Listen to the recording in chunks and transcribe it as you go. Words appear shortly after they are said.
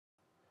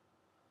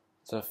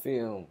The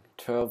film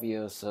 12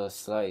 Years a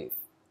Slave,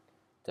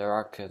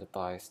 directed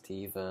by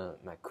Stephen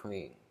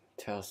McQueen,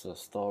 tells a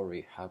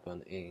story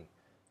happened in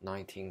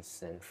 19th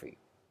century.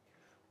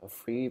 A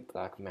free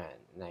black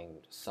man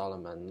named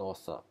Solomon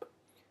Northup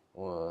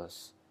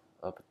was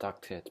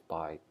abducted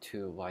by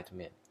two white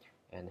men,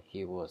 and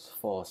he was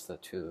forced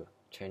to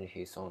change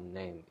his own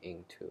name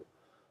into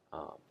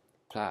uh,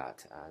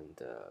 Platt and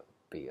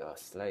be a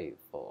slave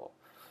for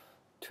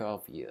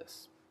 12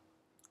 years.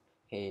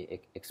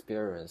 He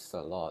experienced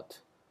a lot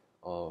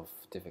of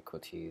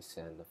difficulties,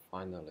 and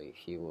finally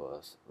he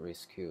was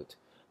rescued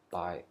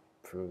by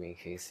proving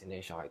his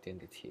initial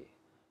identity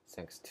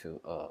thanks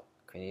to a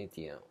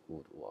Canadian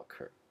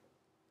woodworker.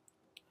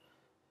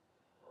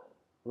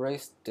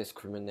 Race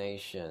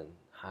discrimination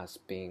has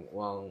been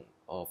one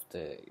of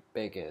the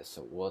biggest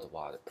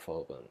worldwide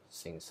problems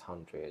since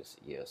hundreds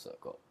of years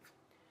ago.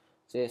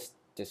 This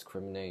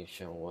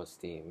discrimination was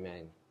the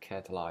main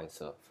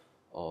catalyzer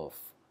of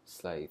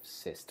slave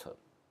system.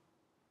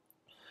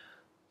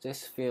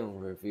 This film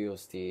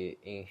reveals the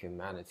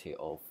inhumanity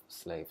of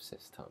slave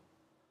system.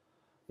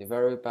 The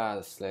very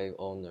bad slave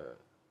owner,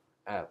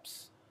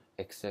 Epps,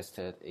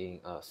 existed in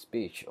a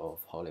speech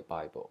of Holy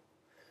Bible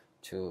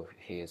to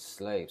his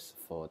slaves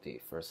for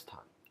the first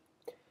time.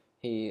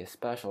 He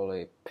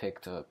especially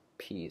picked a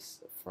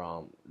piece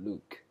from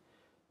Luke,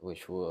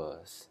 which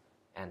was,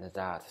 "And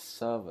that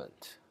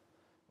servant,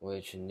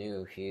 which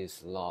knew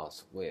his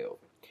Lord's will,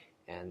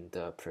 and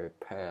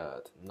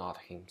prepared not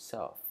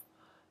himself,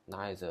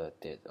 neither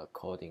did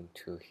according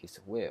to his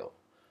will,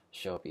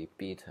 shall be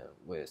beaten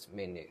with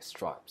many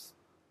stripes."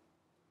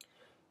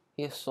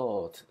 He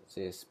thought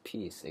this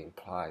piece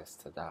implies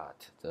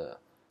that the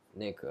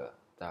nigger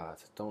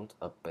that don't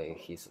obey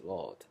his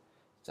Lord,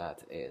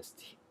 that is,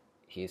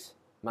 his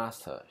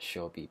master,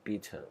 shall be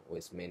beaten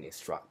with many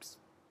stripes.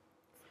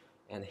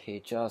 And he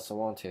just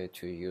wanted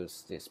to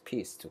use this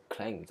piece to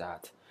claim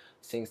that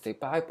since the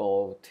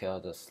Bible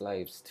tells the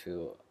slaves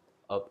to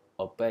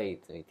obey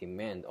the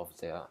demand of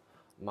their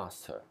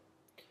master,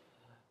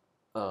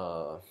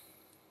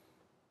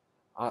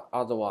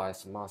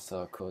 otherwise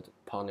master could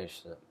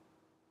punish them.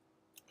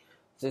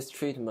 This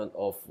treatment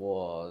of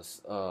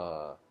was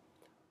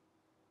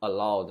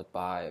allowed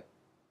by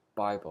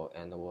Bible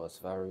and was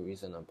very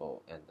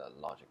reasonable and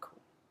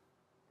logical.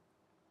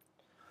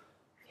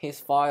 His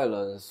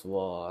violence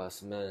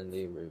was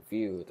mainly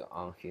revealed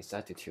on his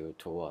attitude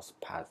towards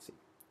Patsy.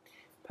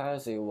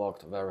 Patsy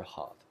worked very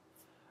hard.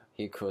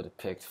 He could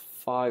pick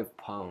 5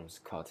 pounds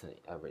cotton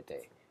every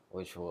day,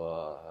 which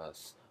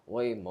was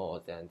way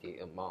more than the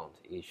amount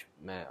each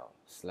male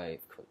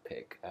slave could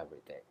pick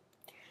every day.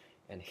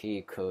 And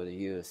he could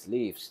use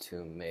leaves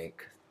to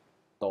make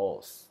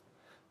dolls.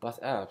 But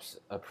Epps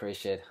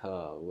appreciated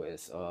her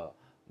with a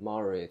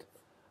moral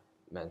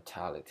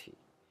mentality.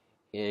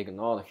 He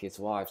ignored his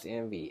wife's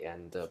envy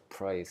and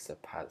praised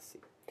Patsy.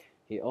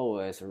 He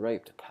always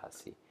raped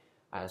Patsy.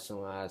 As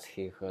soon as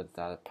he heard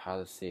that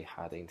Patsy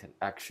had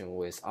interaction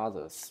with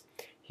others,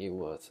 he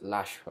would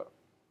lash her.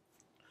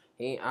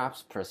 In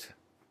Epps'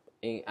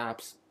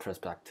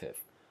 perspective,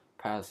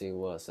 Patsy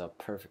was a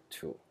perfect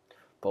tool,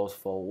 both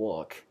for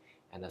work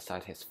and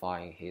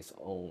satisfying his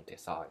own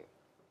desire.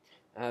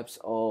 Epps'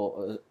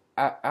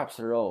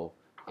 role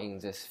in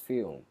this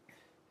film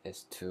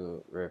is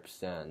to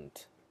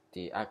represent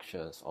the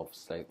actions of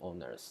slave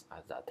owners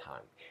at that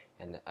time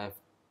and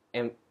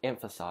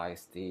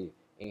emphasize the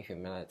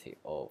inhumanity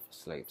of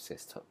slave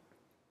system.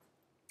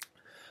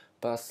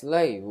 But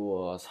slave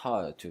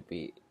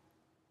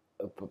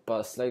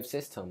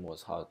system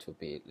was hard to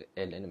be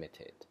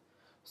eliminated.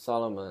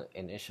 Solomon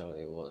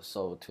initially was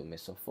sold to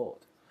Mr.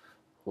 Ford,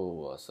 who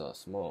was a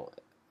small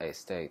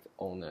estate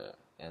owner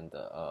and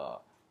a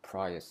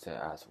priester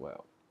as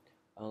well.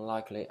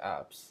 Unlike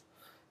Epps,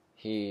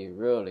 he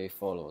really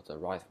followed the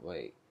right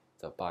way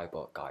the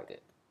Bible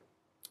guided.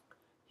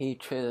 He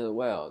treated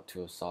well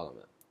to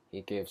Solomon.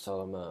 He gave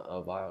Solomon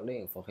a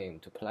violin for him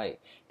to play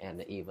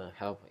and even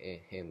helped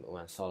him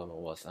when Solomon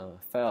was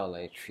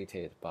unfairly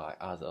treated by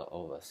other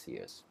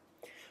overseers.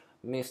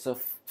 Mr.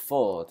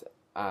 Ford,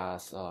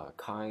 as a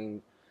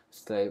kind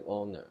slave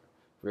owner,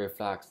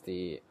 reflects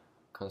the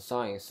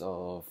conscience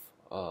of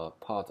a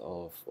part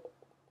of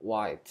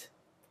white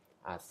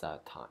at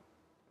that time.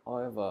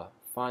 However,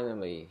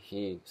 finally,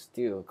 he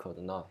still could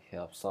not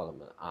help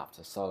Solomon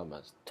after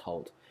Solomon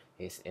told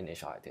his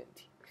initial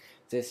identity.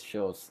 This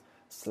shows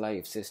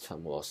slave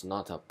system was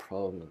not a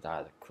problem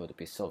that could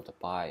be solved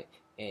by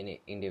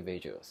any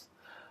individuals.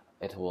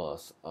 It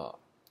was a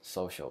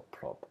social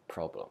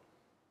problem.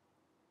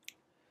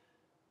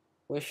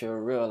 We should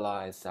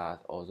realize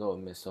that although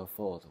Mr.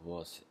 Ford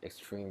was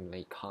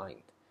extremely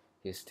kind,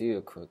 he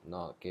still could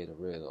not get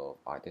rid of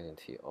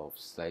identity of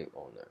slave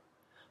owner.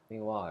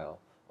 Meanwhile,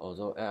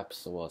 although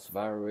Epps was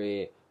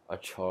very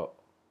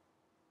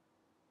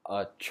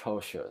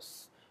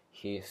atrocious,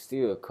 he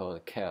still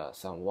could kill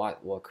some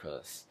white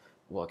workers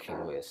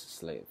working with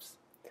slaves.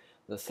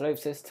 The slave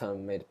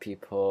system made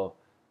people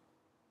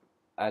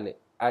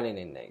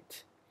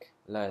alienate,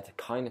 let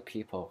kind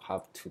people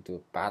have to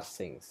do bad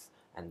things,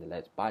 and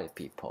let bad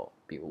people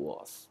be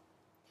worse.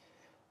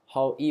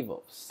 How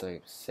evil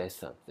slave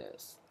system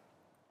is.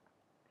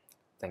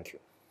 Thank you.